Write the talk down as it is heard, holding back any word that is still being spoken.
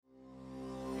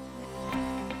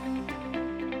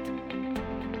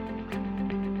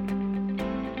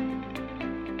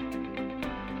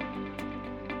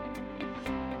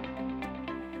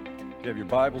You have your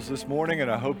Bibles this morning, and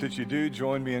I hope that you do.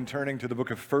 Join me in turning to the book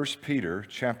of 1 Peter,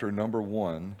 chapter number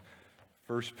 1.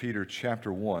 1 Peter,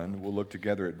 chapter 1. We'll look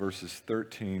together at verses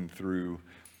 13 through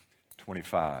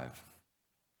 25.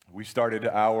 We started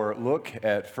our look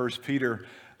at 1 Peter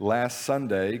last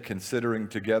Sunday, considering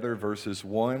together verses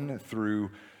 1 through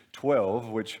 12,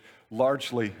 which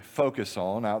largely focus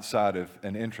on, outside of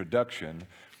an introduction,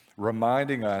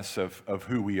 reminding us of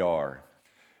who we are.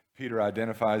 Peter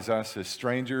identifies us as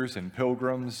strangers and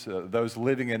pilgrims, those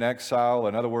living in exile.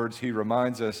 In other words, he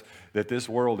reminds us that this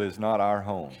world is not our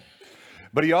home.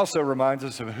 But he also reminds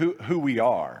us of who we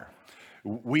are.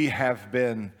 We have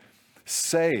been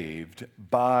saved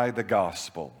by the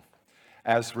gospel.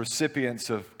 As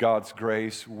recipients of God's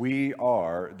grace, we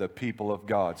are the people of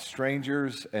God.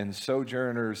 Strangers and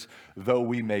sojourners though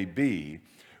we may be,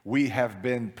 we have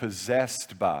been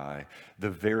possessed by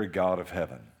the very God of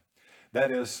heaven. That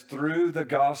is, through the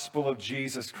gospel of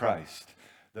Jesus Christ,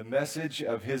 the message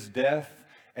of his death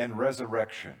and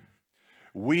resurrection,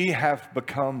 we have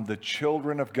become the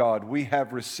children of God. We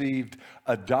have received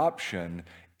adoption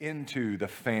into the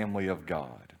family of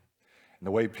God. And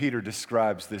the way Peter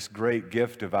describes this great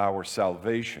gift of our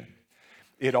salvation,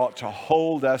 it ought to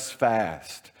hold us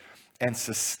fast and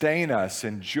sustain us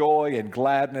in joy and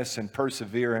gladness and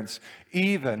perseverance,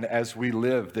 even as we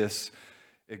live this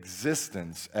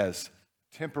existence as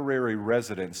temporary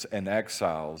residents and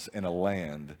exiles in a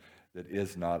land that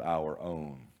is not our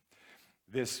own.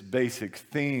 This basic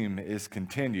theme is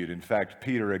continued. In fact,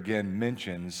 Peter again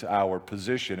mentions our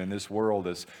position in this world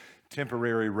as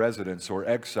temporary residents or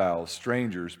exiles,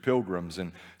 strangers, pilgrims,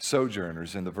 and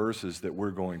sojourners in the verses that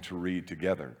we're going to read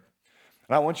together.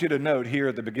 And I want you to note here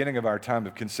at the beginning of our time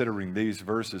of considering these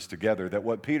verses together that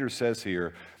what Peter says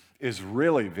here is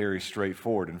really very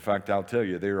straightforward. In fact, I'll tell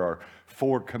you, there are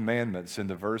 4 commandments in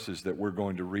the verses that we're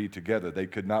going to read together. They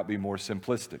could not be more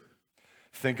simplistic.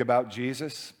 Think about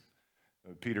Jesus.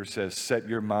 Peter says, set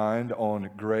your mind on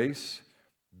grace,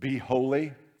 be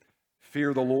holy,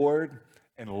 fear the Lord,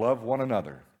 and love one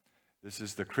another. This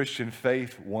is the Christian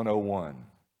Faith 101.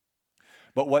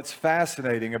 But what's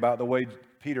fascinating about the way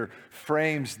Peter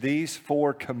frames these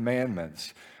 4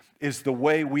 commandments is the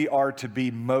way we are to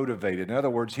be motivated. In other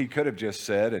words, he could have just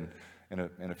said,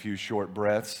 in a few short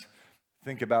breaths,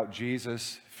 think about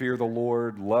Jesus, fear the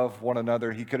Lord, love one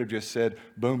another. He could have just said,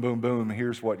 boom, boom, boom,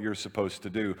 here's what you're supposed to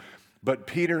do. But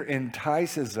Peter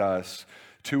entices us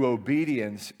to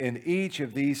obedience in each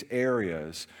of these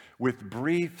areas with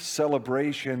brief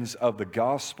celebrations of the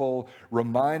gospel,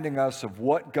 reminding us of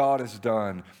what God has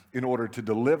done in order to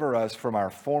deliver us from our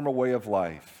former way of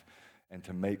life and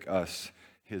to make us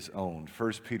his own.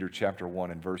 1 Peter chapter 1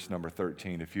 and verse number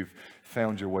 13. If you've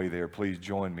found your way there, please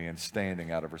join me in standing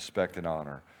out of respect and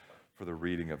honor for the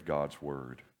reading of God's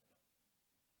word.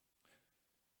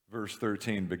 Verse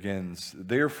 13 begins,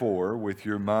 therefore, with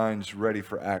your minds ready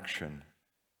for action,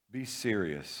 be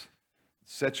serious.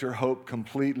 Set your hope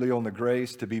completely on the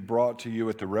grace to be brought to you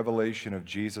at the revelation of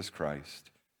Jesus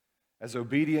Christ. As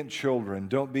obedient children,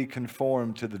 don't be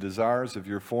conformed to the desires of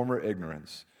your former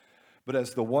ignorance, but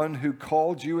as the one who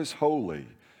called you is holy,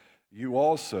 you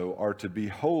also are to be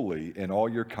holy in all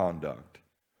your conduct.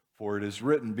 For it is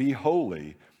written, be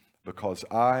holy, because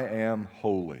I am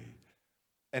holy.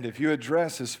 And if you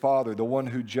address as Father, the one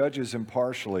who judges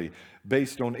impartially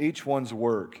based on each one's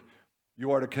work, you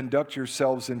are to conduct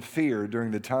yourselves in fear during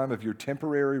the time of your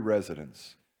temporary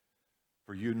residence.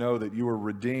 For you know that you were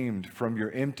redeemed from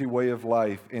your empty way of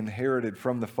life, inherited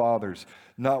from the fathers,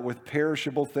 not with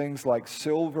perishable things like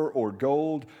silver or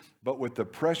gold, but with the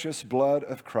precious blood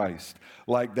of Christ,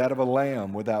 like that of a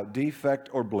lamb without defect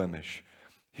or blemish.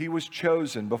 He was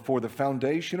chosen before the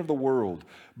foundation of the world,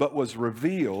 but was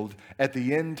revealed at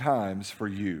the end times for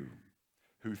you,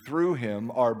 who through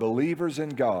him are believers in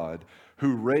God,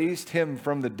 who raised him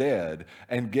from the dead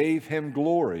and gave him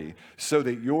glory, so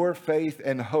that your faith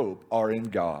and hope are in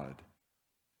God.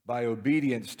 By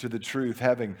obedience to the truth,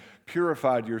 having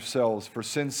purified yourselves for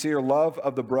sincere love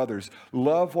of the brothers,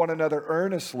 love one another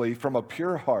earnestly from a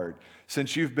pure heart,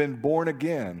 since you've been born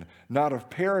again, not of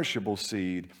perishable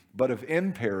seed, but of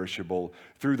imperishable,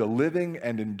 through the living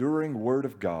and enduring word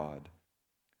of God.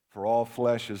 For all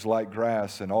flesh is like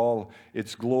grass, and all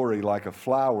its glory like a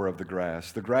flower of the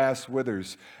grass. The grass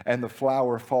withers, and the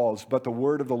flower falls, but the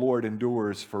word of the Lord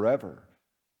endures forever.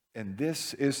 And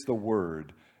this is the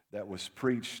word that was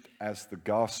preached as the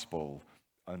gospel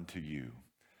unto you.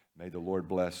 May the Lord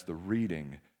bless the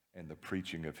reading and the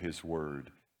preaching of his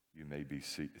word. You may be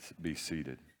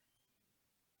seated.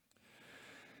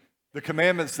 The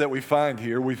commandments that we find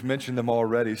here, we've mentioned them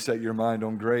already. Set your mind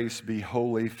on grace, be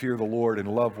holy, fear the Lord, and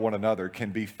love one another,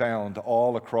 can be found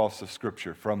all across the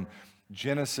Scripture. From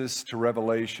Genesis to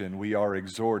Revelation, we are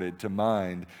exhorted to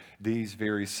mind these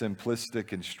very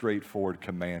simplistic and straightforward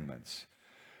commandments.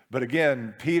 But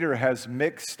again, Peter has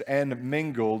mixed and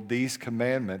mingled these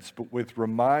commandments with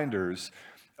reminders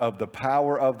of the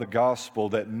power of the gospel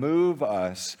that move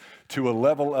us to a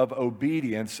level of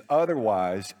obedience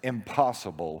otherwise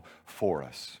impossible for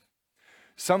us.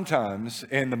 Sometimes,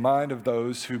 in the mind of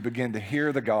those who begin to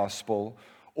hear the gospel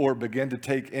or begin to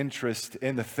take interest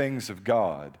in the things of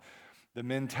God, the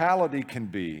mentality can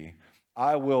be,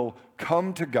 I will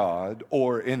come to God,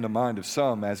 or in the mind of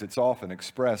some, as it's often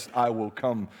expressed, I will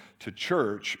come to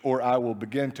church, or I will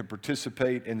begin to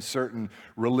participate in certain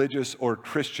religious or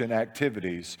Christian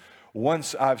activities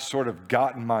once I've sort of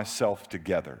gotten myself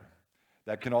together.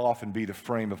 That can often be the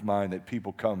frame of mind that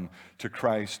people come to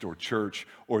Christ or church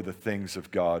or the things of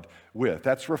God with.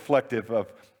 That's reflective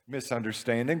of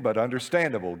misunderstanding, but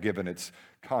understandable given its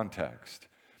context.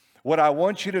 What I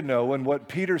want you to know, and what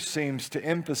Peter seems to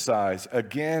emphasize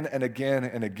again and again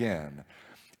and again,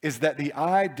 is that the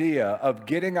idea of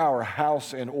getting our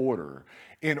house in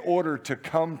order to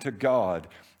come to God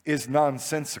is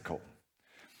nonsensical.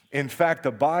 In fact,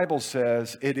 the Bible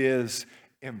says it is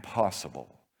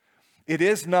impossible. It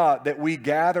is not that we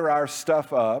gather our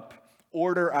stuff up,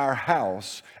 order our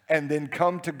house, and then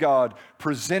come to God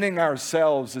presenting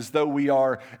ourselves as though we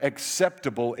are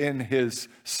acceptable in His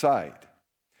sight.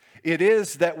 It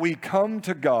is that we come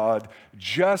to God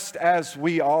just as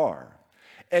we are,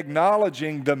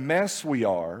 acknowledging the mess we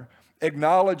are,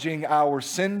 acknowledging our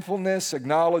sinfulness,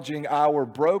 acknowledging our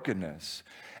brokenness.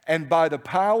 And by the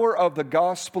power of the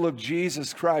gospel of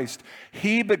Jesus Christ,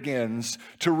 He begins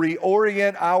to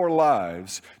reorient our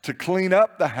lives, to clean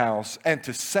up the house, and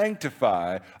to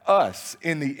sanctify us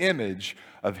in the image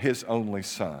of His only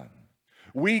Son.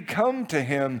 We come to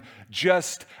Him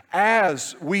just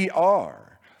as we are.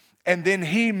 And then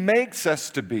He makes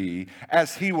us to be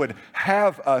as He would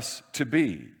have us to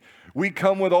be. We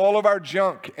come with all of our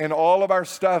junk and all of our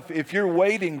stuff. If you're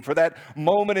waiting for that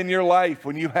moment in your life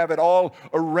when you have it all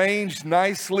arranged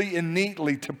nicely and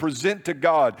neatly to present to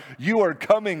God, you are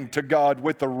coming to God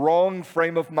with the wrong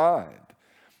frame of mind.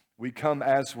 We come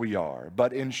as we are,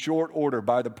 but in short order,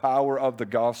 by the power of the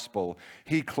gospel,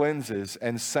 He cleanses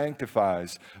and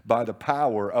sanctifies by the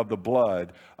power of the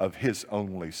blood of His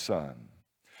only Son.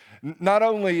 Not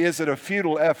only is it a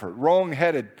futile effort,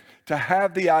 wrong-headed, to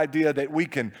have the idea that we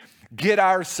can get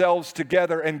ourselves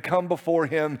together and come before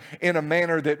Him in a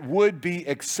manner that would be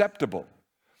acceptable.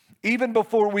 Even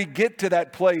before we get to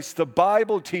that place, the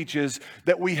Bible teaches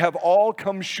that we have all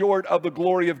come short of the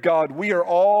glory of God. We are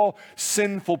all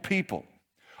sinful people.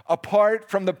 Apart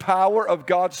from the power of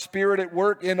God's Spirit at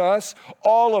work in us,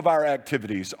 all of our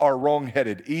activities are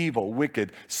wrong-headed, evil,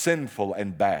 wicked, sinful,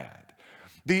 and bad.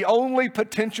 The only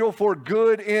potential for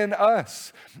good in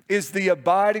us is the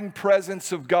abiding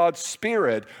presence of God's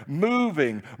Spirit,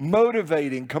 moving,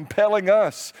 motivating, compelling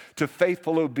us to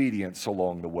faithful obedience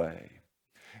along the way.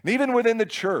 And even within the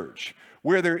church,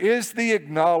 where there is the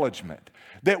acknowledgement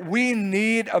that we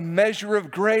need a measure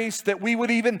of grace, that we would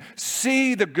even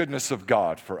see the goodness of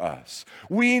God for us.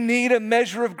 We need a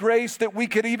measure of grace that we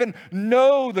could even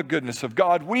know the goodness of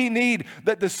God. We need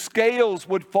that the scales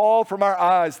would fall from our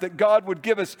eyes, that God would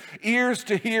give us ears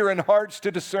to hear and hearts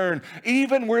to discern.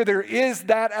 Even where there is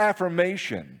that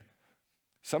affirmation,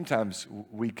 sometimes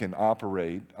we can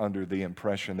operate under the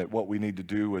impression that what we need to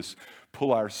do is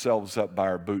pull ourselves up by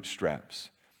our bootstraps.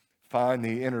 Find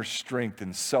the inner strength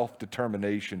and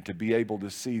self-determination to be able to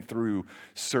see through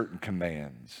certain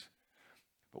commands.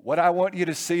 But what I want you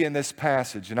to see in this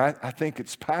passage, and I think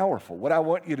it's powerful, what I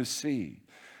want you to see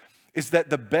is that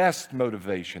the best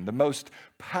motivation, the most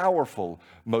powerful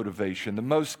motivation, the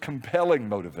most compelling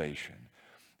motivation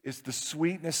is the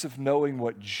sweetness of knowing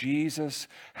what Jesus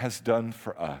has done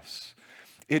for us.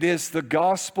 It is the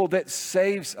gospel that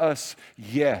saves us,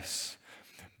 yes.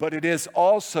 But it is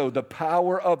also the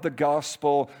power of the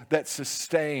gospel that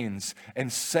sustains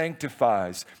and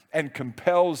sanctifies and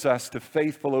compels us to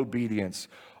faithful obedience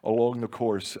along the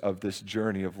course of this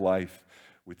journey of life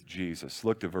with Jesus.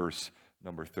 Look to verse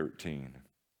number 13.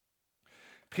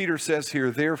 Peter says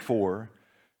here, therefore,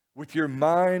 with your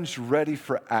minds ready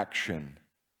for action,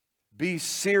 be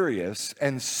serious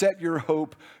and set your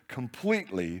hope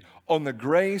completely on the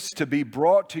grace to be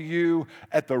brought to you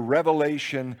at the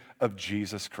revelation of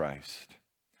Jesus Christ.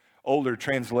 Older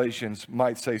translations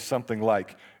might say something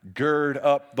like, gird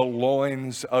up the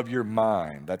loins of your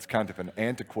mind. That's kind of an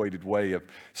antiquated way of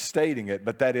stating it,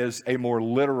 but that is a more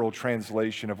literal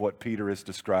translation of what Peter is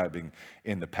describing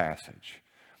in the passage.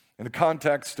 In the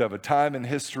context of a time in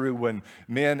history when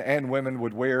men and women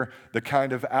would wear the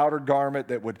kind of outer garment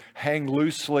that would hang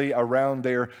loosely around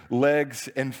their legs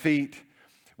and feet,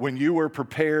 when you were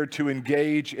prepared to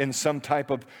engage in some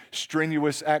type of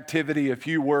strenuous activity, if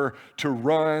you were to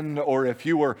run, or if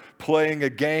you were playing a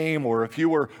game, or if you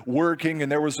were working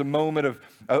and there was a moment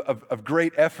of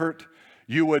great effort,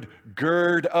 you would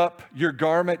gird up your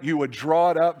garment, you would draw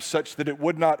it up such that it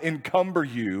would not encumber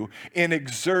you in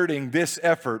exerting this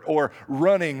effort, or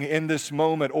running in this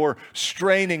moment, or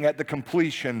straining at the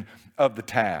completion of the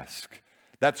task.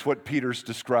 That's what Peter's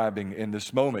describing in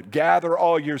this moment. Gather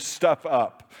all your stuff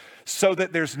up so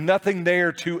that there's nothing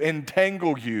there to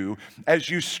entangle you as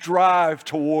you strive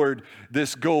toward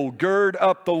this goal. Gird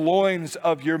up the loins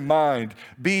of your mind.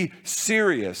 Be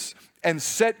serious and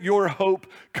set your hope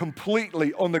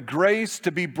completely on the grace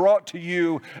to be brought to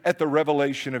you at the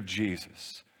revelation of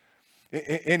Jesus.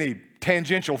 Any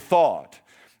tangential thought,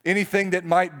 anything that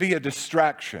might be a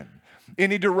distraction,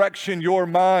 any direction your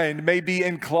mind may be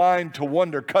inclined to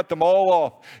wander, cut them all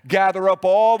off. Gather up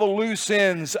all the loose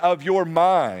ends of your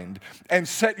mind and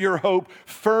set your hope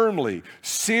firmly,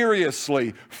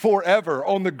 seriously, forever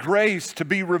on the grace to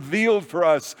be revealed for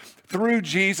us through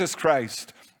Jesus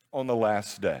Christ on the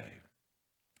last day.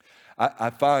 I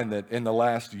find that in the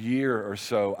last year or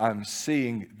so, I'm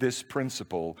seeing this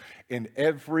principle in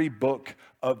every book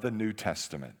of the New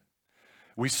Testament.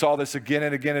 We saw this again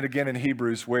and again and again in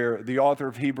Hebrews, where the author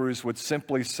of Hebrews would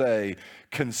simply say,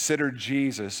 consider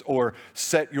Jesus, or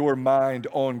set your mind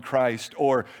on Christ,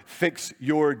 or fix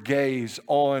your gaze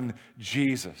on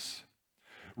Jesus.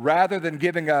 Rather than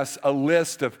giving us a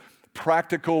list of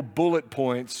practical bullet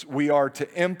points we are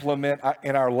to implement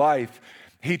in our life,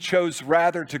 he chose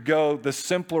rather to go the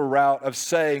simpler route of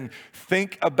saying,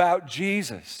 think about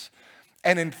Jesus.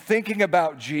 And in thinking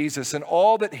about Jesus and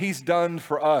all that he's done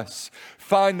for us,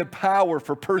 find the power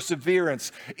for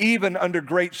perseverance, even under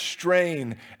great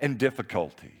strain and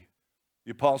difficulty.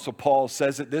 The Apostle Paul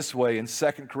says it this way in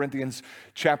 2 Corinthians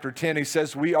chapter 10. He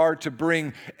says, we are to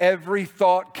bring every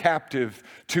thought captive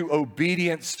to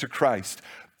obedience to Christ.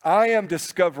 I am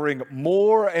discovering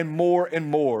more and more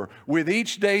and more with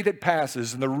each day that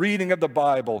passes in the reading of the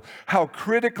Bible how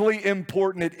critically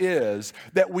important it is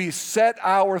that we set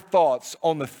our thoughts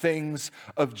on the things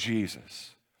of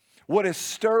Jesus. What is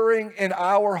stirring in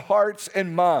our hearts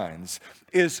and minds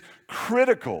is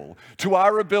critical to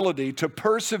our ability to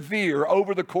persevere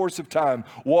over the course of time,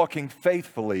 walking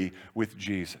faithfully with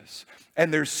Jesus.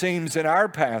 And there seems in our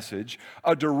passage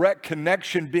a direct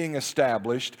connection being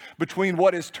established between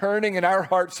what is turning in our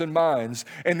hearts and minds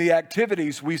and the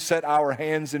activities we set our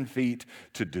hands and feet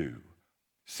to do.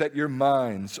 Set your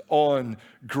minds on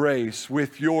grace,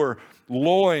 with your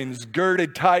loins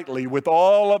girded tightly, with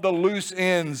all of the loose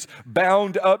ends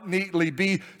bound up neatly.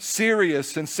 Be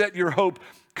serious and set your hope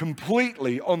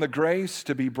completely on the grace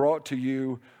to be brought to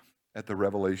you at the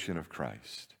revelation of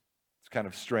Christ. It's kind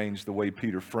of strange the way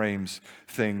Peter frames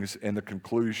things in the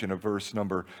conclusion of verse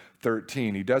number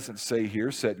 13. He doesn't say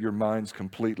here, set your minds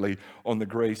completely on the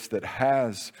grace that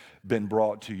has been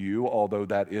brought to you, although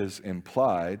that is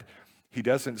implied. He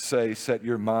doesn't say, set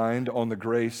your mind on the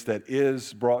grace that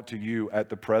is brought to you at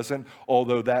the present,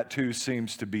 although that too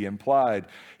seems to be implied.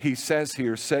 He says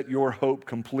here, set your hope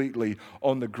completely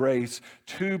on the grace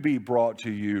to be brought to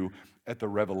you at the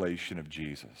revelation of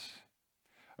Jesus.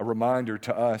 A reminder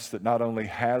to us that not only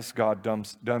has God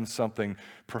done something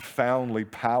profoundly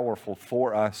powerful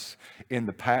for us in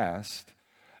the past,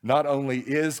 not only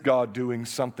is God doing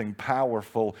something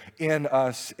powerful in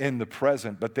us in the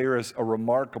present, but there is a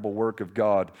remarkable work of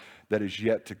God that is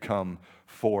yet to come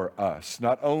for us.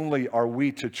 Not only are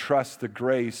we to trust the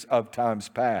grace of times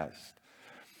past,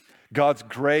 God's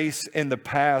grace in the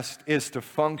past is to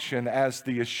function as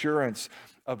the assurance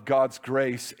of God's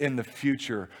grace in the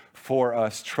future for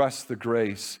us. Trust the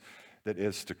grace that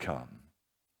is to come.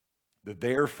 The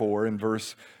therefore in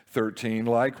verse 13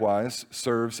 likewise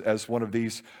serves as one of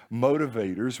these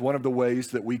motivators, one of the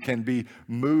ways that we can be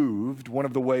moved, one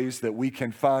of the ways that we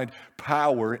can find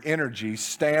power, energy,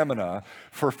 stamina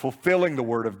for fulfilling the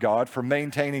Word of God, for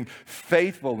maintaining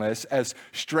faithfulness as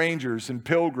strangers and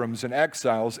pilgrims and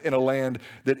exiles in a land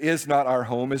that is not our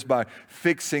home, is by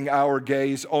fixing our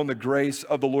gaze on the grace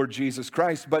of the Lord Jesus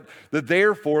Christ. But the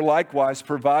therefore likewise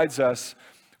provides us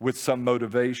with some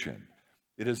motivation.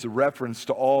 It is a reference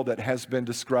to all that has been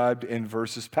described in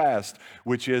verses past,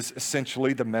 which is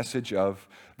essentially the message of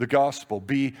the gospel.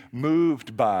 Be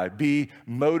moved by, be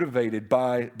motivated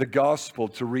by the gospel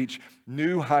to reach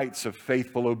new heights of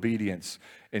faithful obedience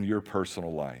in your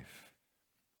personal life.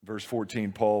 Verse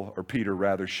 14,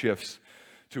 Peter shifts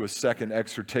to a second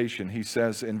exhortation. He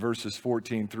says in verses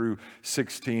 14 through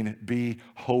 16, be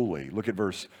holy. Look at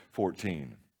verse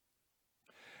 14.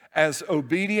 As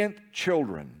obedient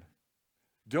children,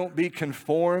 don't be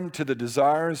conformed to the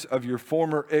desires of your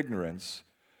former ignorance,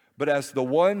 but as the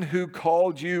one who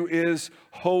called you is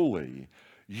holy,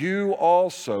 you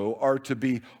also are to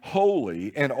be holy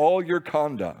in all your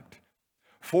conduct.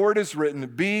 For it is written,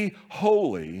 be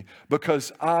holy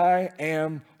because I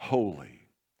am holy.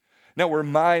 Now we're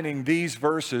mining these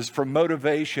verses for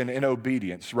motivation and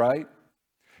obedience, right?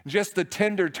 Just the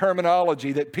tender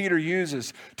terminology that Peter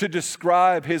uses to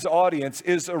describe his audience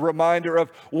is a reminder of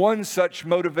one such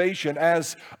motivation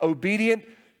as obedient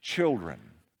children,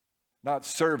 not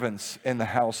servants in the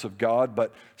house of God,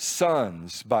 but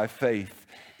sons by faith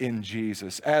in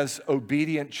Jesus. As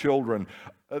obedient children,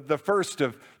 the first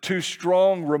of two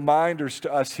strong reminders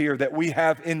to us here that we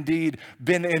have indeed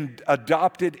been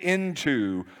adopted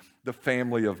into the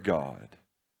family of God.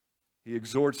 He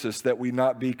exhorts us that we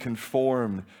not be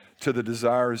conformed to the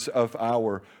desires of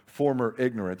our former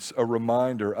ignorance, a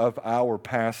reminder of our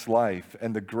past life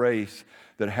and the grace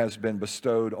that has been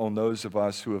bestowed on those of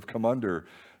us who have come under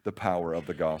the power of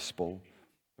the gospel.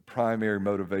 The primary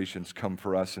motivations come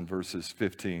for us in verses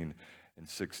 15 and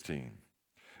 16.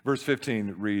 Verse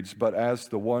 15 reads, but as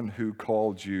the one who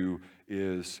called you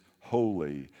is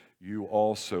holy, you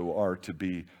also are to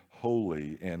be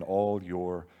holy in all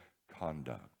your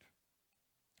conduct.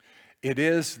 It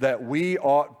is that we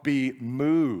ought be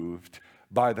moved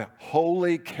by the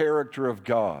holy character of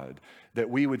God, that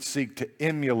we would seek to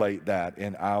emulate that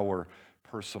in our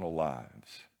personal lives.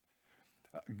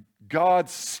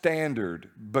 God's standard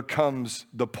becomes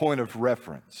the point of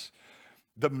reference,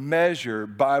 the measure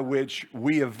by which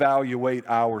we evaluate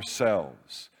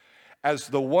ourselves. As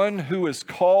the one who has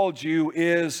called you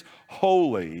is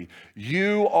holy,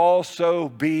 you also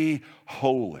be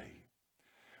holy.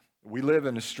 We live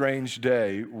in a strange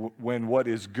day when what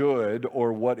is good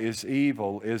or what is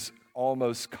evil is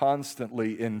almost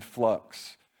constantly in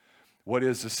flux. What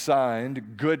is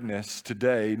assigned goodness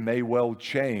today may well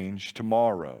change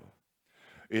tomorrow.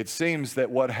 It seems that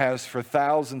what has for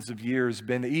thousands of years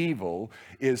been evil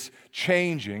is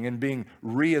changing and being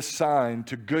reassigned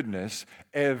to goodness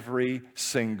every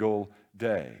single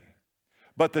day.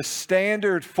 But the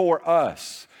standard for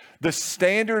us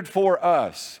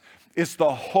is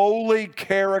the holy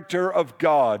character of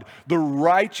God, the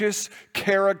righteous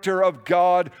character of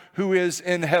God who is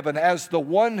in heaven. As the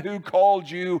one who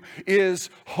called you is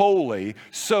holy,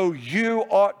 so you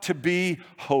ought to be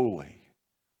holy.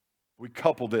 We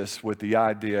couple this with the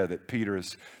idea that Peter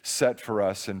has set for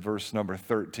us in verse number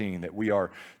 13, that we are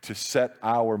to set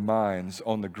our minds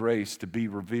on the grace to be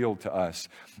revealed to us.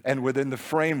 And within the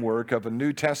framework of a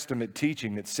New Testament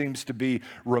teaching that seems to be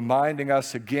reminding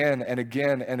us again and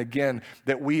again and again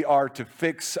that we are to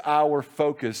fix our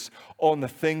focus on the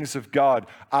things of God,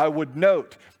 I would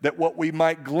note that what we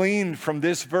might glean from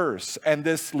this verse and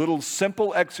this little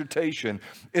simple exhortation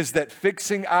is that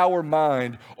fixing our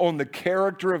mind on the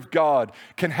character of God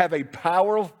can have a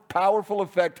powerful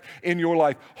effect in your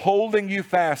life, holding you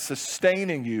fast,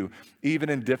 sustaining you, even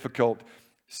in difficult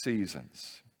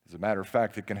seasons. As a matter of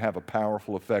fact, it can have a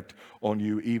powerful effect on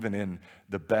you even in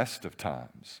the best of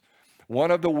times.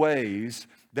 One of the ways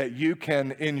that you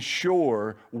can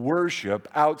ensure worship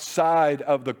outside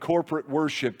of the corporate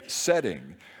worship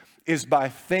setting is by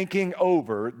thinking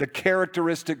over the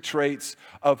characteristic traits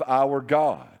of our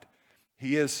God.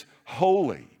 He is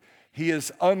holy. He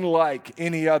is unlike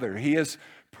any other. He is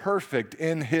perfect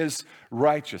in his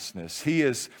righteousness. He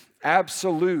is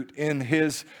absolute in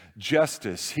his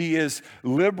justice. He is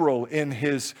liberal in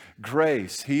his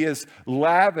grace. He is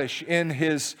lavish in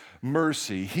his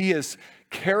mercy. He is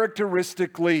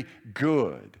characteristically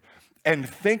good. And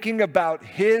thinking about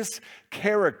his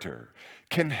character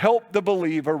can help the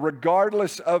believer,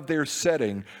 regardless of their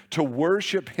setting, to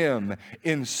worship him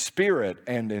in spirit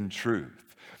and in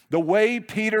truth. The way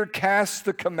Peter casts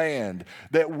the command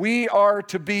that we are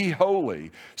to be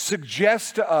holy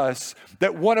suggests to us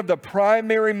that one of the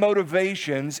primary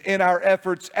motivations in our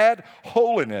efforts at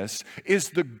holiness is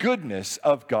the goodness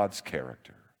of God's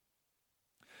character.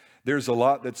 There's a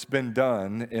lot that's been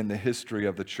done in the history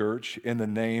of the church in the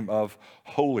name of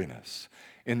holiness,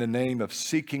 in the name of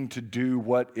seeking to do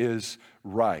what is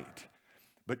right.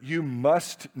 But you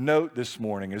must note this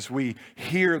morning, as we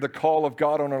hear the call of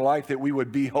God on our life, that we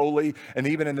would be holy, and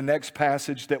even in the next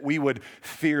passage, that we would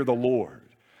fear the Lord.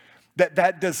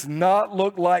 That does not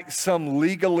look like some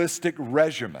legalistic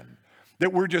regimen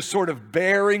that we're just sort of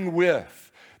bearing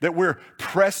with, that we're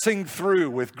pressing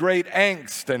through with great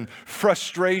angst and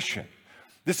frustration.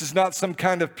 This is not some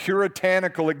kind of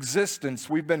puritanical existence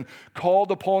we've been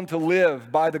called upon to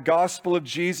live by the gospel of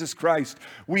Jesus Christ.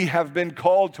 We have been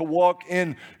called to walk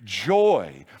in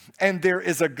joy, and there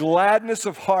is a gladness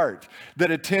of heart that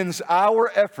attends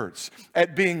our efforts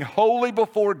at being holy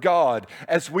before God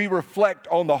as we reflect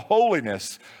on the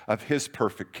holiness of His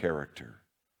perfect character.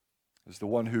 As the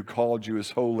one who called you is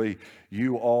holy,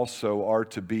 you also are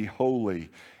to be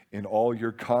holy in all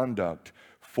your conduct.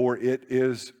 For it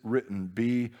is written,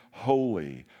 be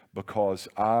holy, because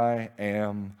I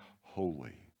am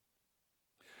holy.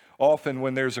 Often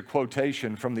when there's a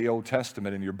quotation from the Old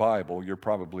Testament in your Bible, you're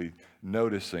probably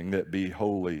noticing that be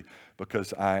holy,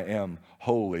 because I am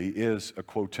holy is a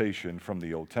quotation from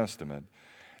the Old Testament.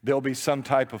 There'll be some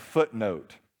type of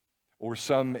footnote or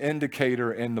some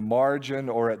indicator in the margin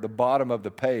or at the bottom of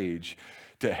the page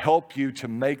to help you to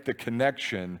make the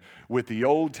connection with the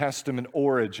Old Testament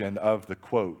origin of the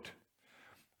quote.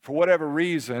 For whatever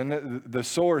reason, the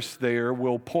source there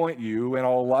will point you in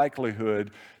all likelihood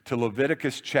to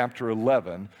Leviticus chapter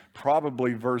 11,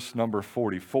 probably verse number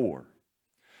 44.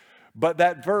 But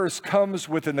that verse comes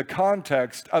within the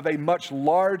context of a much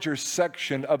larger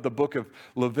section of the book of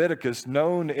Leviticus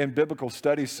known in biblical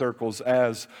study circles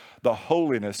as the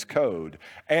Holiness Code.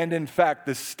 And in fact,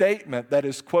 the statement that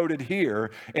is quoted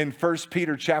here in 1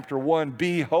 Peter chapter 1,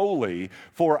 be holy,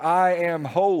 for I am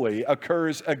holy,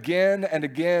 occurs again and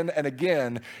again and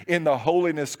again in the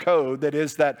Holiness Code, that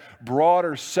is that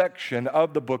broader section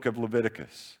of the book of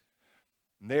Leviticus.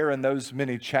 There in those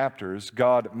many chapters,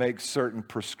 God makes certain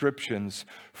prescriptions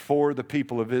for the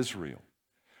people of Israel,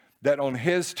 that on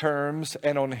His terms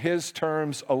and on His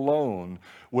terms alone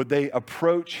would they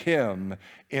approach Him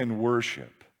in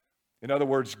worship. In other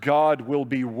words, God will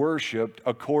be worshiped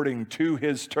according to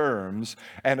His terms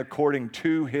and according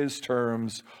to His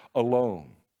terms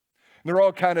alone. And there are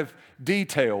all kind of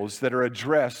details that are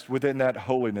addressed within that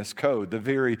holiness code. The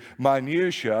very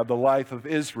minutiae of the life of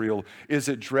Israel is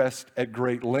addressed at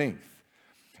great length.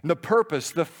 And the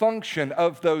purpose, the function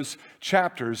of those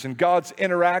chapters and God's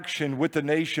interaction with the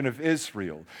nation of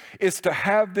Israel is to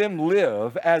have them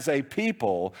live as a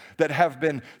people that have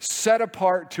been set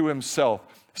apart to Himself,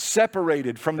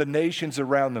 separated from the nations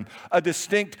around them, a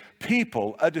distinct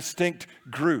people, a distinct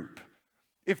group.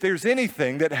 If there's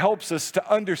anything that helps us to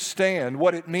understand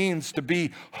what it means to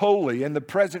be holy in the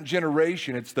present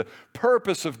generation, it's the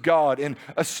purpose of God in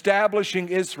establishing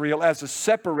Israel as a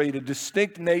separated,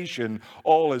 distinct nation,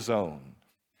 all His own.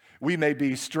 We may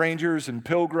be strangers and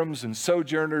pilgrims and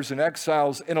sojourners and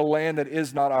exiles in a land that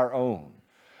is not our own,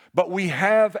 but we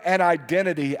have an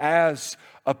identity as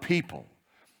a people,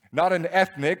 not an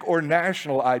ethnic or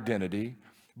national identity,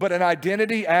 but an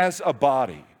identity as a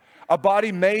body. A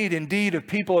body made indeed of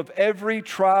people of every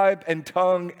tribe and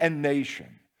tongue and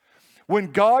nation.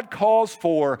 When God calls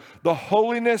for the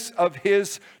holiness of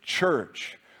His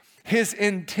church, His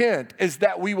intent is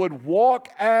that we would walk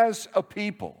as a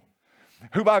people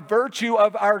who, by virtue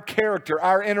of our character,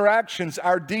 our interactions,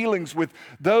 our dealings with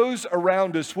those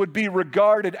around us, would be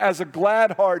regarded as a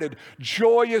glad-hearted,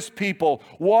 joyous people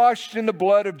washed in the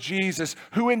blood of Jesus,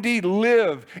 who indeed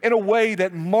live in a way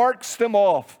that marks them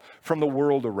off from the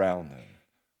world around them.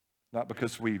 Not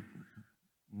because we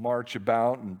march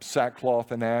about in sackcloth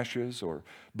and ashes or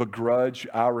begrudge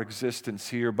our existence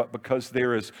here, but because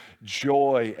there is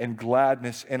joy and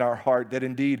gladness in our heart that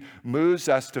indeed moves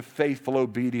us to faithful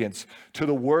obedience to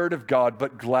the Word of God,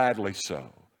 but gladly so,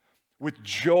 with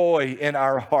joy in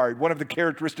our heart. One of the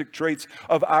characteristic traits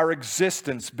of our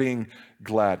existence being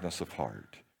gladness of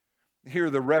heart. Here,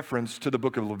 the reference to the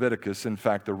book of Leviticus, in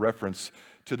fact, the reference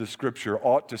to the scripture,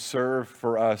 ought to serve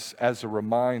for us as a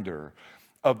reminder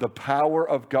of the power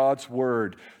of God's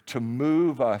word to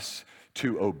move us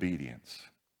to obedience.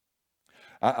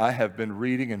 I have been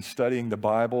reading and studying the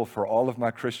Bible for all of my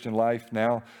Christian life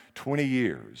now, 20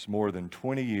 years, more than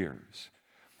 20 years.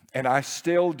 And I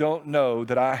still don't know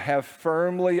that I have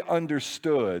firmly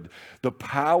understood the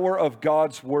power of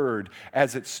God's word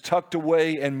as it's tucked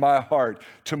away in my heart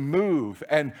to move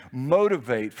and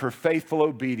motivate for faithful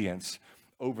obedience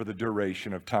over the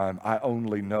duration of time. I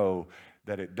only know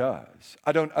that it does.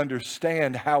 I don't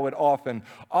understand how it often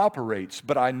operates,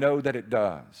 but I know that it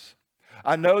does.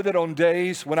 I know that on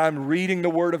days when I'm reading the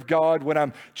Word of God, when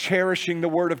I'm cherishing the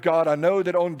Word of God, I know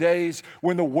that on days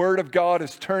when the Word of God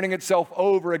is turning itself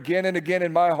over again and again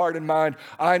in my heart and mind,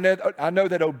 I know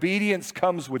that obedience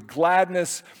comes with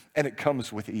gladness and it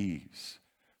comes with ease.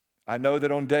 I know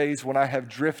that on days when I have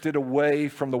drifted away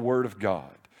from the Word of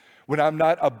God, when I'm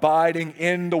not abiding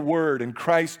in the Word and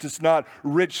Christ is not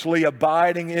richly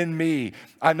abiding in me,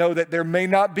 I know that there may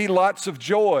not be lots of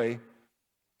joy,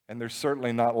 and there's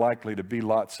certainly not likely to be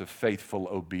lots of faithful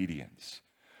obedience.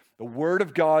 The Word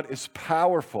of God is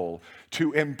powerful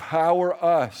to empower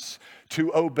us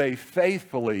to obey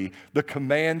faithfully the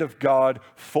command of God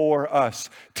for us.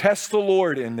 Test the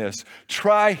Lord in this.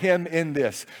 Try Him in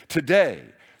this. Today,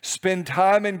 spend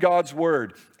time in God's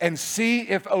Word and see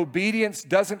if obedience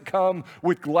doesn't come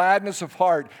with gladness of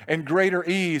heart and greater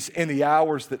ease in the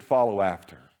hours that follow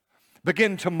after.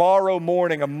 Begin tomorrow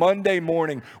morning, a Monday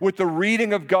morning, with the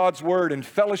reading of God's Word and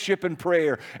fellowship and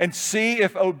prayer, and see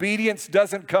if obedience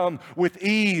doesn't come with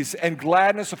ease and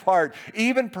gladness of heart,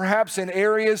 even perhaps in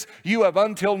areas you have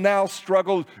until now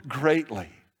struggled greatly.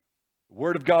 The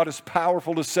Word of God is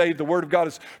powerful to save. The Word of God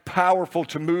is powerful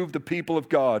to move the people of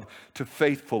God to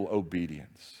faithful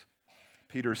obedience.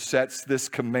 Peter sets this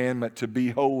commandment to be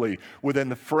holy within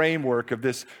the framework of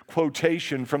this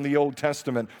quotation from the Old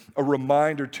Testament, a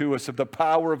reminder to us of the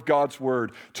power of God's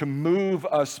Word to move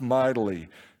us mightily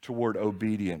toward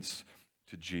obedience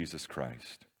to Jesus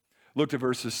Christ. Look at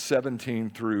verses 17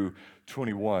 through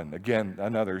 21. Again,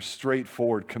 another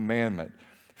straightforward commandment.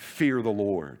 Fear the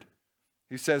Lord.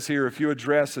 He says here, if you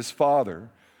address as Father,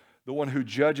 the one who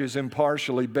judges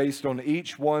impartially based on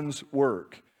each one's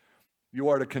work, you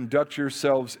are to conduct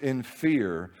yourselves in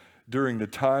fear during the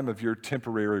time of your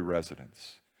temporary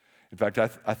residence. In fact,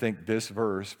 I think this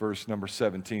verse number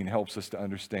 17, helps us to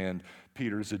understand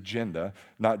Peter's agenda,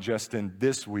 not just in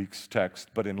this week's text,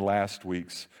 but in last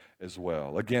week's as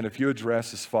well. Again, if you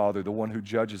address as Father, the one who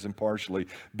judges impartially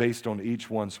based on each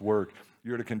one's work,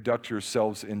 you're to conduct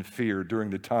yourselves in fear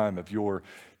during the time of your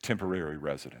temporary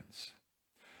residence.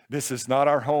 This is not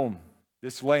our home.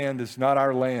 This land is not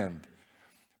our land.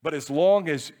 But as long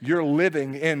as you're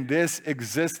living in this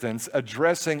existence,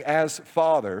 addressing as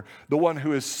Father, the one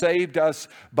who has saved us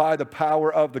by the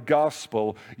power of the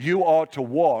gospel, you ought to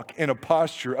walk in a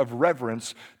posture of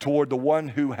reverence toward the one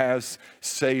who has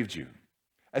saved you.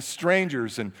 As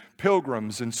strangers and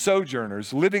pilgrims and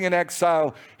sojourners living in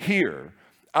exile here,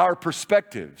 our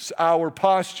perspectives, our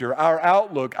posture, our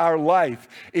outlook, our life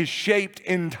is shaped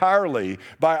entirely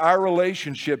by our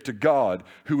relationship to God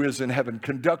who is in heaven.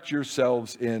 Conduct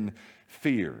yourselves in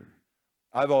fear.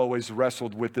 I've always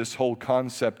wrestled with this whole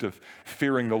concept of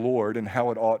fearing the Lord and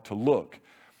how it ought to look.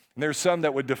 And there's some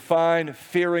that would define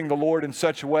fearing the Lord in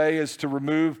such a way as to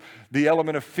remove the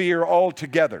element of fear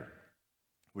altogether,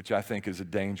 which I think is a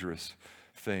dangerous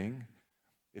thing.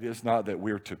 It is not that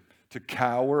we're to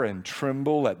cower and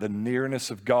tremble at the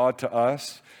nearness of God to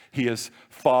us. He is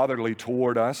fatherly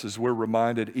toward us, as we're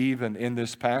reminded even in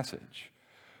this passage.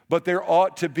 But there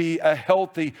ought to be a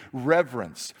healthy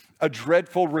reverence, a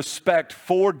dreadful respect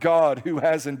for God who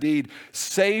has indeed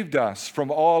saved us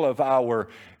from all of our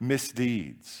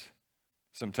misdeeds.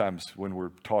 Sometimes when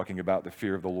we're talking about the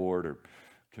fear of the Lord or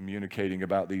communicating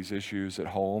about these issues at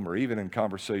home or even in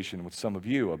conversation with some of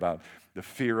you about the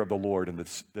fear of the Lord and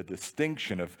the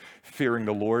distinction of fearing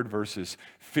the Lord versus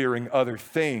fearing other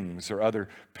things or other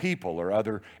people or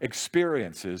other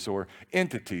experiences or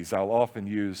entities. I'll often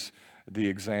use the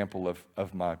example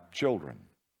of my children.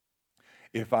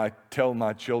 If I tell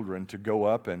my children to go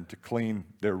up and to clean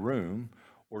their room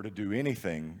or to do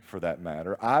anything for that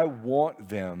matter, I want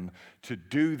them to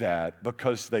do that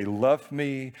because they love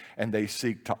me and they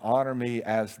seek to honor me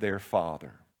as their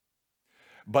father.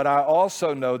 But I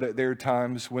also know that there are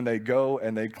times when they go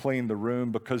and they clean the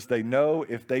room because they know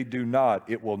if they do not,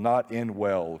 it will not end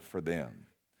well for them.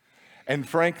 And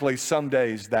frankly, some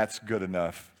days that's good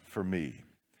enough for me.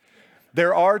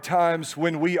 There are times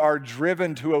when we are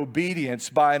driven to obedience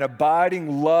by an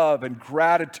abiding love and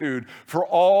gratitude for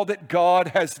all that God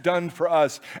has done for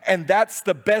us, and that's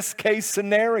the best case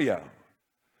scenario.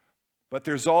 But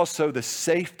there's also the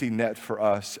safety net for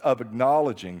us of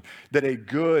acknowledging that a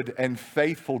good and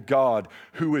faithful God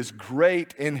who is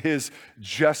great in His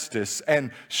justice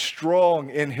and strong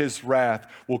in His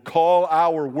wrath will call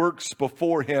our works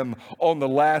before Him on the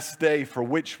last day, for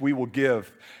which we will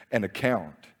give an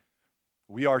account.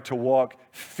 We are to walk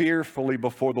fearfully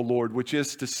before the Lord, which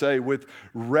is to say with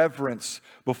reverence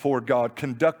before God,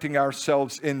 conducting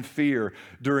ourselves in fear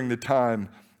during the time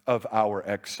of our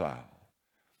exile.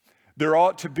 There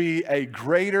ought to be a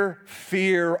greater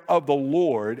fear of the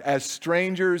Lord as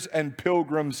strangers and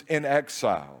pilgrims in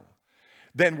exile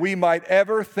than we might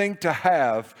ever think to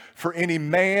have for any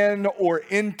man or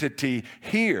entity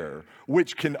here,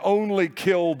 which can only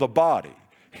kill the body,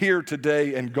 here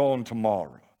today and gone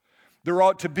tomorrow. There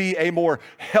ought to be a more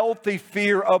healthy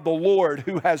fear of the Lord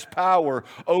who has power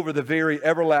over the very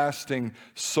everlasting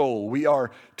soul. We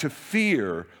are to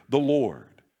fear the Lord.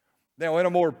 Now, in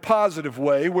a more positive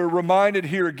way, we're reminded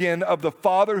here again of the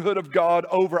fatherhood of God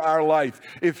over our life.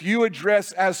 If you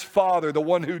address as Father, the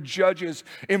one who judges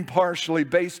impartially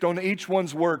based on each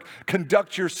one's work,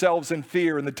 conduct yourselves in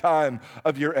fear in the time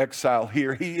of your exile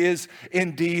here. He is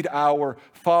indeed our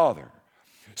Father.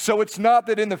 So it's not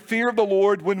that in the fear of the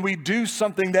Lord, when we do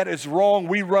something that is wrong,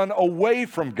 we run away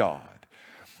from God.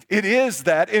 It is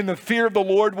that in the fear of the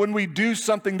Lord, when we do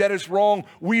something that is wrong,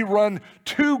 we run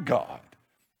to God.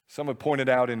 Some have pointed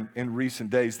out in recent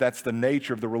days that's the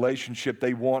nature of the relationship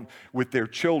they want with their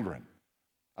children.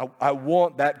 I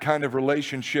want that kind of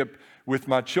relationship with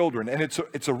my children. And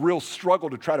it's a real struggle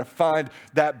to try to find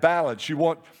that balance. You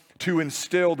want to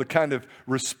instill the kind of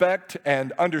respect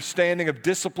and understanding of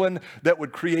discipline that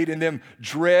would create in them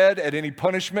dread at any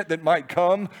punishment that might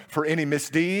come for any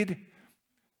misdeed.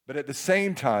 But at the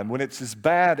same time, when it's as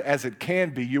bad as it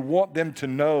can be, you want them to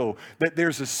know that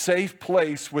there's a safe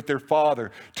place with their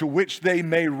Father to which they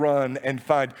may run and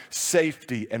find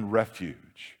safety and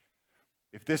refuge.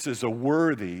 If this is a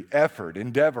worthy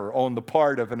endeavor on the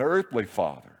part of an earthly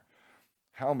father,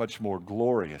 how much more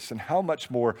glorious and how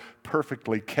much more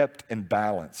perfectly kept and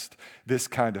balanced this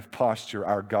kind of posture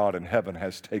our God in heaven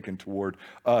has taken toward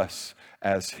us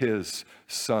as His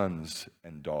sons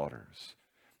and daughters.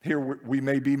 Here we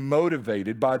may be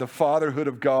motivated by the fatherhood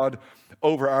of God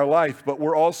over our life, but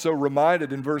we're also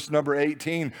reminded in verse number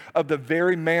 18 of the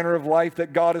very manner of life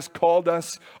that God has called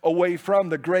us away from,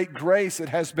 the great grace that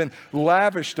has been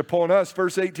lavished upon us.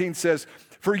 Verse 18 says,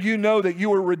 "For you know that you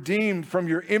were redeemed from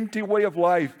your empty way of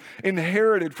life,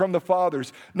 inherited from the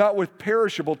fathers, not with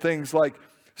perishable things like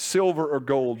silver or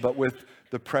gold, but with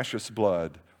the precious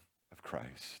blood of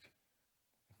Christ."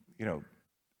 You know,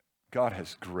 God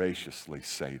has graciously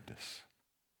saved us.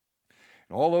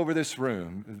 And all over this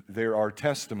room, there are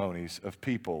testimonies of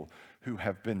people who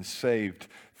have been saved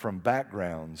from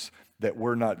backgrounds that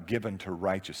were not given to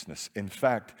righteousness. In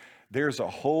fact, there's a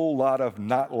whole lot of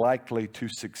not likely to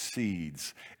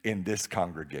succeeds in this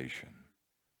congregation.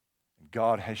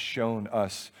 God has shown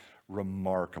us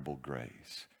remarkable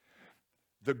grace.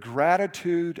 The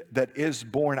gratitude that is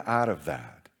born out of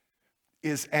that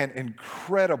is an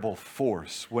incredible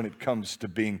force when it comes to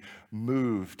being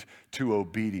moved to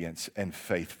obedience and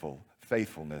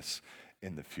faithfulness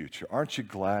in the future. Aren't you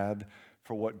glad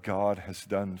for what God has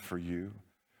done for you?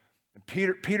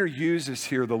 Peter uses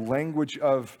here the language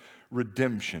of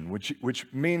redemption,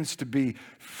 which means to be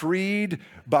freed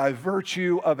by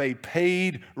virtue of a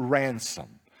paid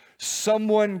ransom.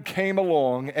 Someone came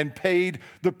along and paid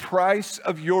the price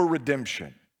of your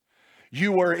redemption.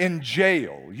 You were in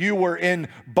jail, you were in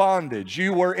bondage,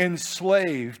 you were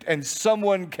enslaved, and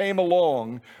someone came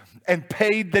along and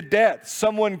paid the debt.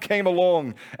 Someone came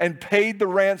along and paid the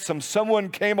ransom. Someone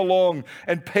came along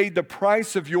and paid the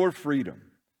price of your freedom.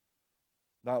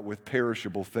 Not with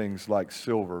perishable things like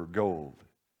silver or gold,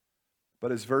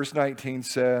 but as verse 19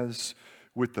 says,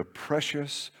 with the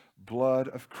precious blood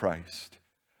of Christ,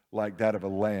 like that of a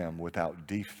lamb without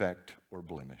defect or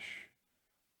blemish.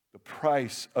 The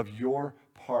price of your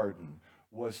pardon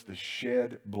was the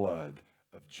shed blood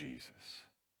of Jesus.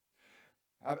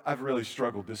 I've really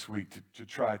struggled this week to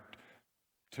try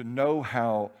to know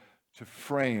how to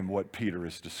frame what Peter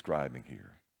is describing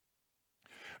here.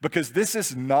 Because this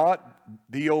is not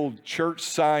the old church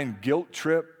sign guilt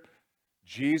trip.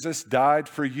 Jesus died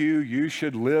for you, you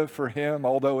should live for him,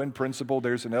 although in principle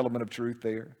there's an element of truth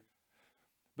there.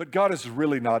 But God is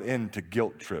really not into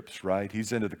guilt trips, right?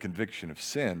 He's into the conviction of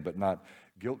sin, but not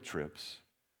guilt trips.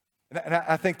 And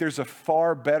I think there's a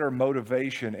far better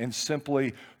motivation in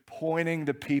simply pointing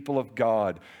the people of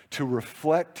God to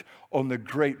reflect on the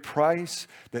great price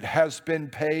that has been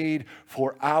paid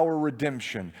for our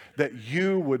redemption, that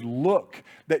you would look,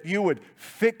 that you would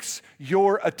fix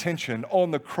your attention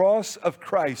on the cross of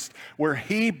Christ, where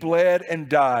he bled and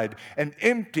died, an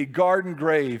empty garden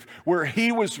grave, where he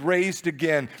was raised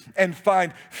again, and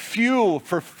find fuel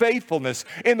for faithfulness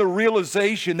in the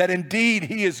realization that indeed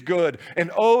he is good,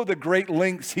 and oh, the great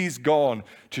lengths he's gone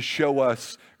to show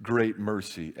us great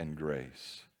mercy and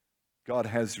grace. God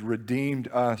has redeemed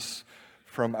us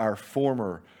from our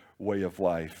former way of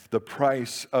life. The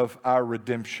price of our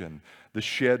redemption, the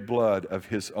shed blood of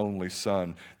his only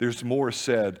Son. There's more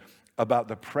said about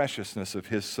the preciousness of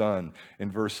his Son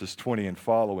in verses 20 and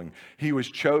following. He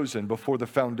was chosen before the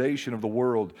foundation of the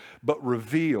world, but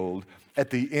revealed at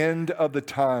the end of the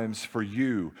times for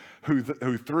you, who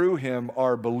through him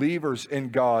are believers in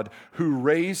God, who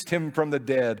raised him from the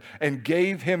dead and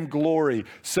gave him glory,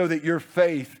 so that your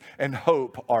faith and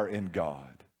hope are in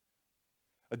God.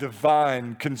 A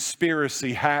divine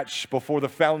conspiracy hatched before the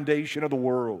foundation of the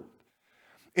world,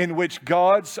 in which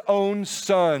God's own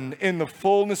Son, in the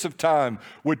fullness of time,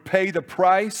 would pay the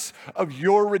price of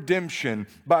your redemption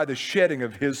by the shedding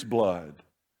of his blood.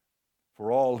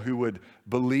 For all who would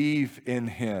believe in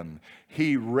him,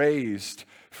 he raised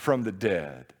from the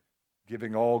dead,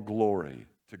 giving all glory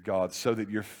to God, so that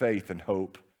your faith and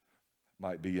hope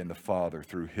might be in the Father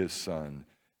through his Son,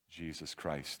 Jesus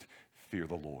Christ. Fear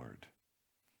the Lord.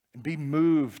 And be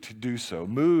moved to do so,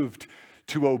 moved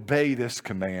to obey this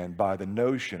command by the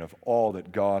notion of all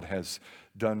that God has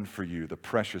done for you, the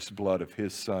precious blood of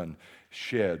his Son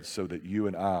shed so that you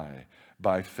and I,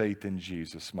 by faith in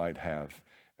Jesus, might have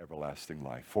everlasting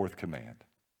life. Fourth command,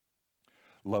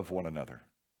 love one another.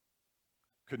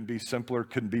 Couldn't be simpler,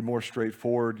 couldn't be more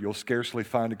straightforward. You'll scarcely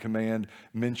find a command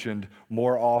mentioned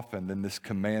more often than this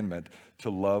commandment to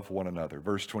love one another.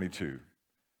 Verse 22,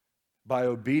 by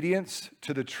obedience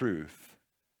to the truth,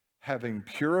 having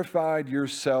purified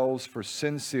yourselves for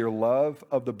sincere love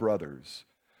of the brothers,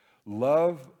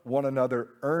 love one another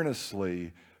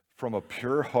earnestly from a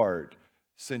pure heart,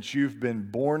 since you've been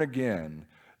born again,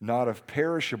 not of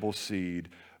perishable seed,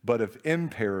 but of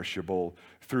imperishable,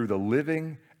 through the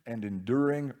living and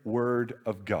enduring word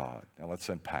of God. Now let's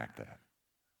unpack that.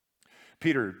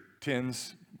 Peter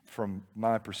tends, from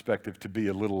my perspective, to be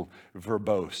a little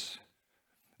verbose.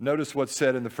 Notice what's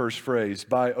said in the first phrase,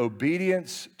 by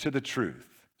obedience to the truth.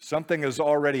 Something has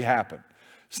already happened.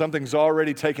 Something's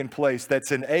already taken place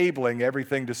that's enabling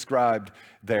everything described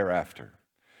thereafter.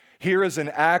 Here is an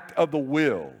act of the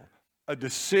will, a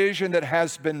decision that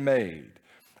has been made.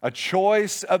 A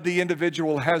choice of the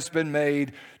individual has been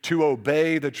made to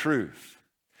obey the truth.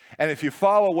 And if you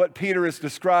follow what Peter is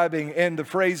describing in the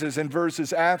phrases and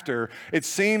verses after, it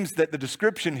seems that the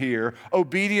description here,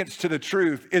 obedience to the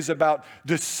truth, is about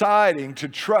deciding to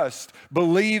trust,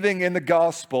 believing in the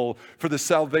gospel for the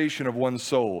salvation of one's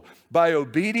soul. By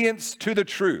obedience to the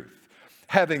truth,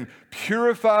 having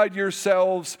purified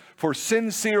yourselves for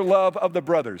sincere love of the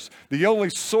brothers. The only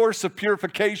source of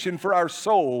purification for our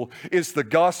soul is the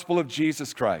gospel of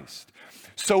Jesus Christ.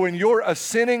 So in your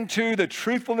assenting to the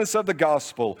truthfulness of the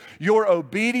gospel, your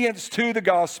obedience to the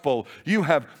gospel, you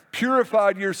have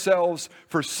purified yourselves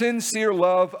for sincere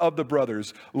love of the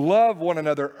brothers. Love one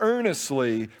another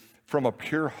earnestly from a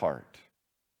pure heart.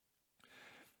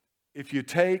 If you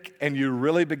take and you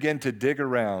really begin to dig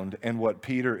around in what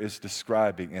Peter is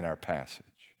describing in our passage,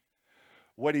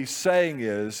 what he's saying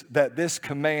is that this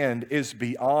command is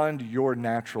beyond your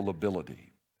natural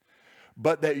ability,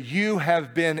 but that you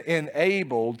have been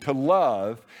enabled to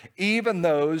love even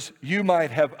those you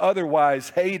might have otherwise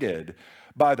hated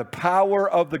by the power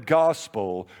of the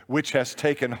gospel which has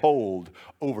taken hold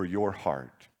over your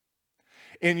heart.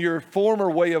 In your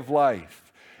former way of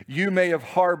life, you may have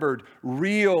harbored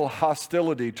real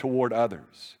hostility toward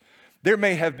others. There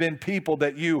may have been people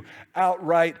that you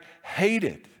outright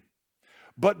hated.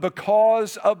 But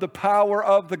because of the power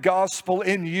of the gospel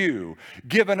in you,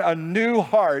 given a new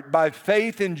heart by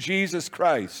faith in Jesus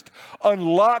Christ,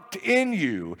 unlocked in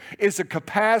you is a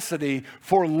capacity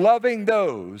for loving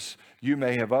those you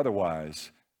may have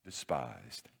otherwise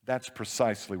despised. That's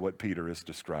precisely what Peter is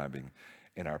describing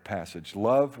in our passage.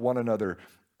 Love one another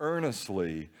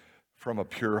earnestly from a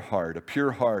pure heart. A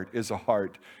pure heart is a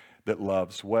heart that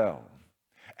loves well.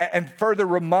 And further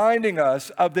reminding us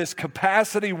of this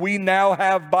capacity we now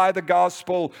have by the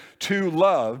gospel to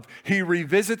love, he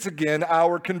revisits again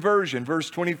our conversion.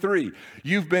 Verse 23,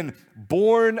 you've been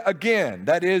born again.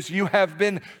 That is, you have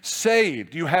been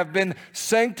saved. You have been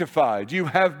sanctified. You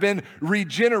have been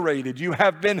regenerated. You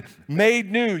have been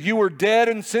made new. You were dead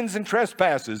in sins and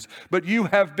trespasses, but you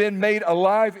have been made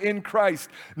alive in Christ,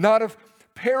 not of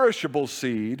perishable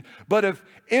seed, but of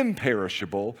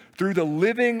imperishable, through the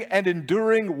living and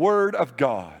enduring word of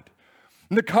God.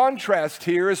 And the contrast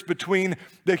here is between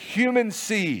the human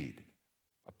seed,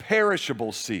 a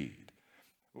perishable seed,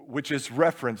 which is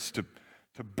reference to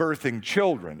birthing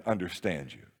children,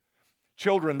 understand you.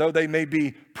 Children, though they may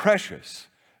be precious,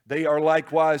 they are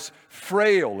likewise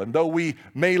frail, and though we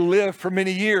may live for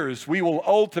many years, we will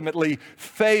ultimately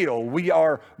fail. We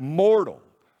are mortal.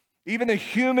 Even a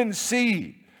human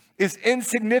seed is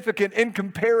insignificant in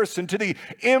comparison to the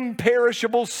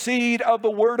imperishable seed of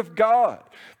the Word of God.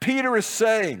 Peter is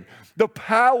saying, the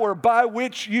power by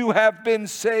which you have been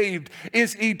saved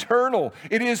is eternal.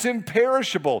 It is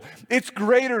imperishable. It's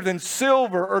greater than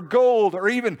silver or gold or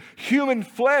even human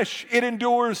flesh. It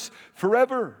endures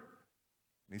forever.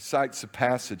 He cites a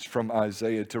passage from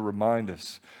Isaiah to remind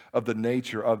us of the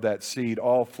nature of that seed.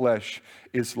 All flesh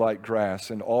is like grass,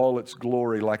 and all its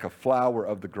glory like a flower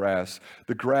of the grass.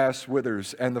 The grass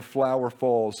withers and the flower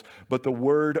falls, but the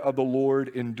word of the Lord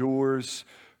endures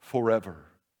forever.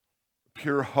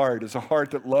 Pure heart is a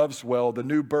heart that loves well. The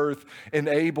new birth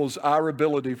enables our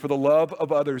ability for the love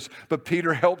of others. But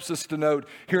Peter helps us to note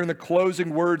here in the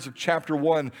closing words of chapter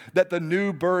 1 that the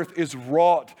new birth is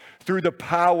wrought through the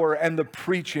power and the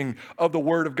preaching of the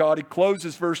Word of God. He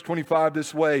closes verse 25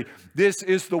 this way: this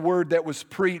is the word that was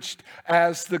preached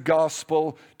as the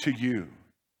gospel to you.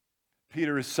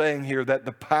 Peter is saying here that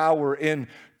the power in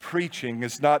preaching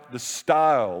is not the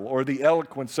style or the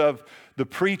eloquence of the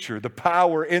preacher. The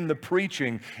power in the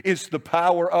preaching is the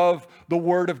power of the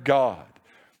Word of God.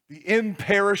 The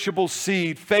imperishable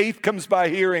seed. Faith comes by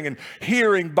hearing, and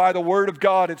hearing by the Word of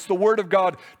God. It's the Word of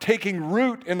God taking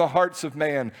root in the hearts of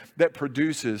man that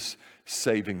produces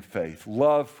saving faith.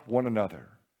 Love one another,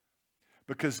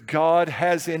 because God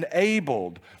has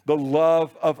enabled the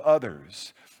love of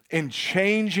others in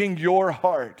changing your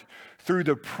heart through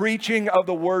the preaching of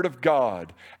the Word of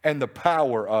God and the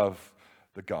power of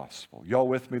the gospel. Y'all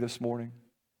with me this morning?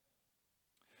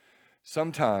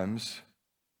 Sometimes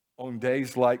on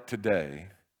days like today,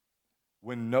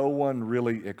 when no one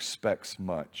really expects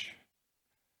much,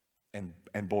 and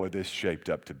boy, this shaped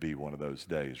up to be one of those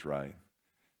days, right?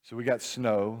 So we got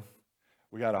snow,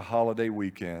 we got a holiday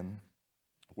weekend,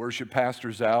 worship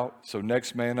pastor's out, so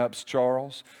next man up's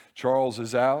Charles. Charles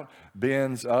is out,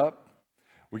 Ben's up.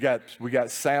 We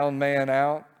got sound man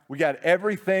out. We got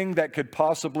everything that could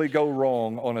possibly go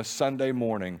wrong on a Sunday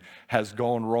morning has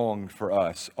gone wrong for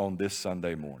us on this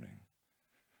Sunday morning.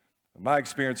 My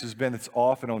experience has been it's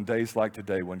often on days like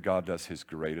today when God does His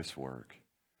greatest work.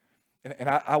 And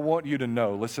I want you to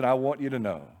know, listen, I want you to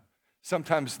know,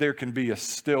 sometimes there can be a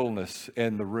stillness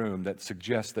in the room that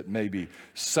suggests that maybe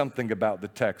something about the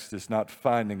text is not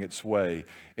finding its way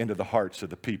into the hearts of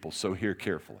the people. So hear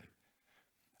carefully.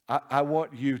 I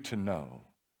want you to know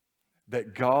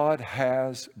that God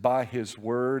has, by His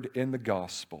word in the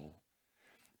gospel,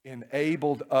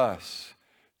 enabled us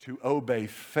to obey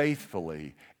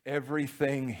faithfully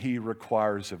everything He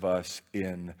requires of us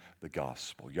in the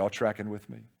gospel. Y'all tracking with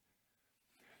me?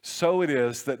 So it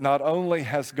is that not only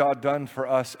has God done for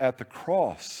us at the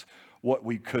cross what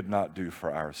we could not do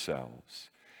for ourselves,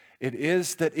 it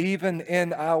is that even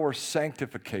in our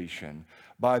sanctification,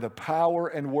 by the power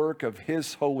and work of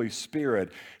His Holy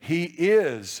Spirit, He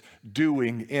is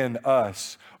doing in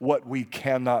us what we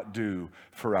cannot do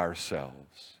for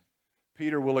ourselves.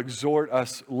 Peter will exhort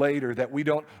us later that we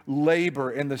don't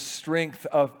labor in the strength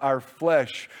of our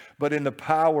flesh, but in the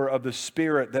power of the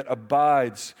Spirit that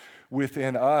abides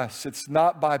within us. It's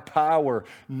not by power,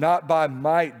 not by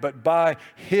might, but by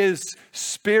His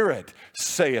Spirit,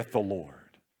 saith the Lord.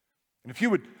 And if you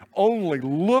would only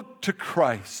look to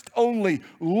Christ, only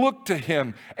look to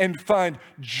Him and find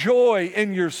joy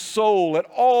in your soul at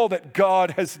all that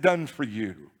God has done for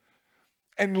you,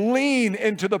 and lean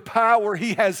into the power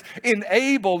He has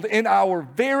enabled in our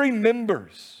very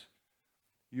members,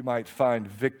 you might find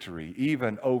victory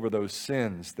even over those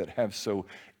sins that have so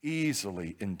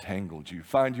easily entangled you.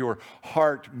 Find your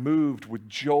heart moved with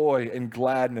joy and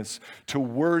gladness to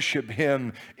worship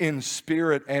Him in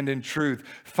spirit and in truth.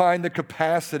 Find the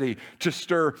capacity to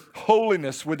stir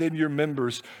holiness within your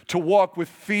members, to walk with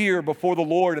fear before the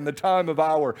Lord in the time of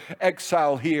our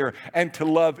exile here, and to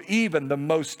love even the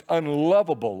most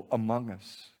unlovable among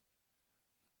us.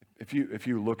 If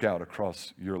you look out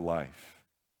across your life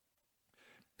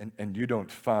and you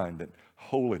don't find that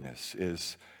holiness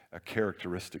is a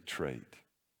characteristic trait,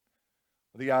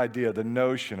 the idea, the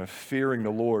notion of fearing the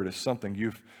Lord is something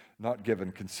you've not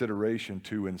given consideration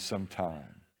to in some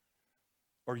time,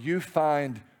 or you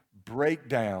find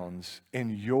breakdowns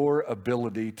in your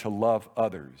ability to love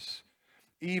others,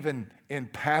 even in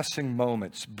passing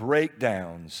moments,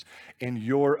 breakdowns in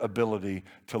your ability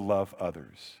to love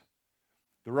others,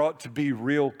 there ought to be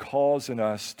real cause in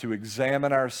us to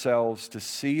examine ourselves, to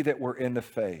see that we're in the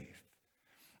faith.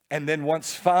 And then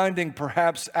once finding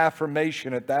perhaps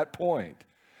affirmation at that point,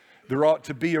 there ought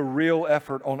to be a real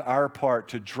effort on our part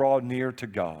to draw near to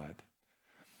God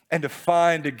and to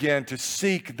find again, to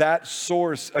seek that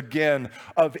source again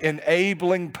of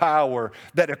enabling power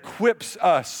that equips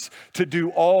us to do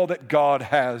all that God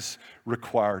has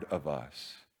required of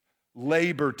us.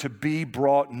 Labor to be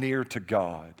brought near to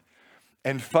God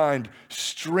and find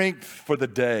strength for the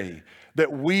day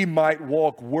that we might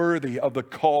walk worthy of the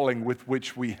calling with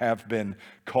which we have been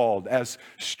called as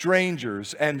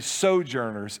strangers and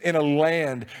sojourners in a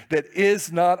land that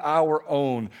is not our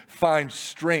own. Find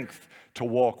strength to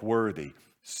walk worthy,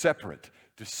 separate,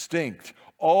 distinct,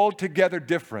 altogether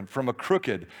different from a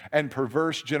crooked and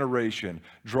perverse generation,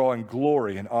 drawing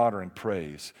glory and honor and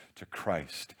praise to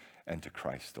Christ and to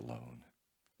Christ alone.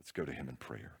 Let's go to him in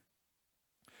prayer.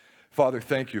 Father,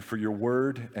 thank you for your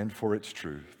word and for its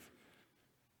truth.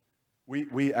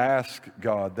 We ask,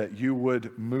 God, that you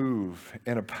would move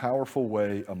in a powerful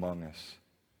way among us,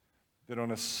 that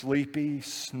on a sleepy,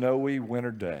 snowy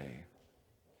winter day,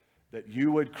 that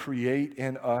you would create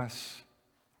in us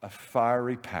a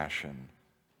fiery passion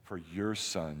for your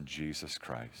Son, Jesus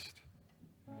Christ.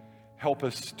 Help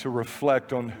us to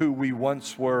reflect on who we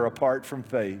once were apart from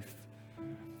faith,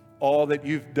 all that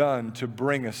you've done to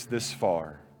bring us this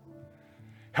far.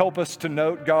 Help us to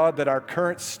note, God, that our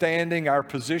current standing, our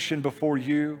position before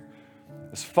you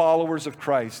as followers of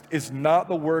Christ is not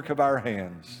the work of our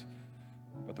hands,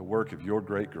 but the work of your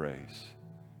great grace.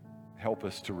 Help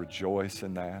us to rejoice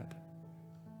in that.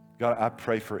 God, I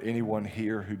pray for anyone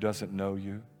here who doesn't know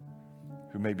you,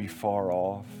 who may be far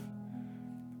off,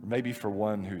 or maybe for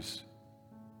one who's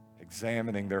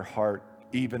examining their heart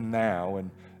even now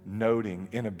and noting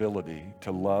inability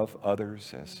to love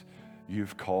others as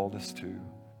you've called us to,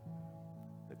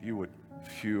 that you would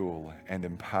fuel and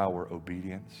empower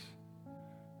obedience.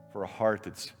 For a heart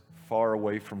that's far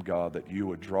away from God, that you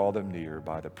would draw them near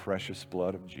by the precious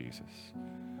blood of Jesus.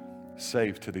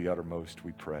 Save to the uttermost,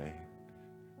 we pray.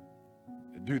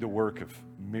 Do the work of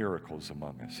miracles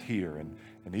among us here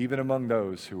and even among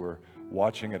those who are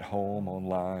watching at home,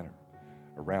 online,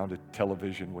 or around a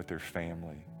television with their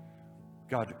family.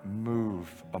 God,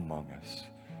 move among us.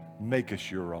 Make us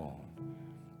your own.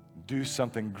 Do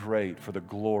something great for the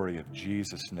glory of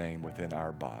Jesus' name within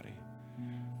our body.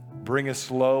 Bring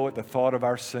us low at the thought of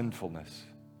our sinfulness.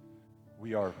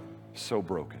 We are so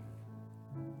broken,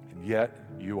 and yet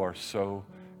you are so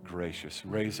gracious.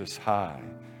 Raise us high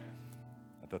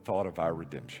at the thought of our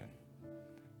redemption.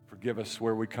 Forgive us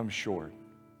where we come short.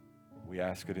 We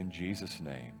ask it in Jesus'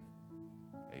 name.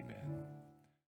 Amen.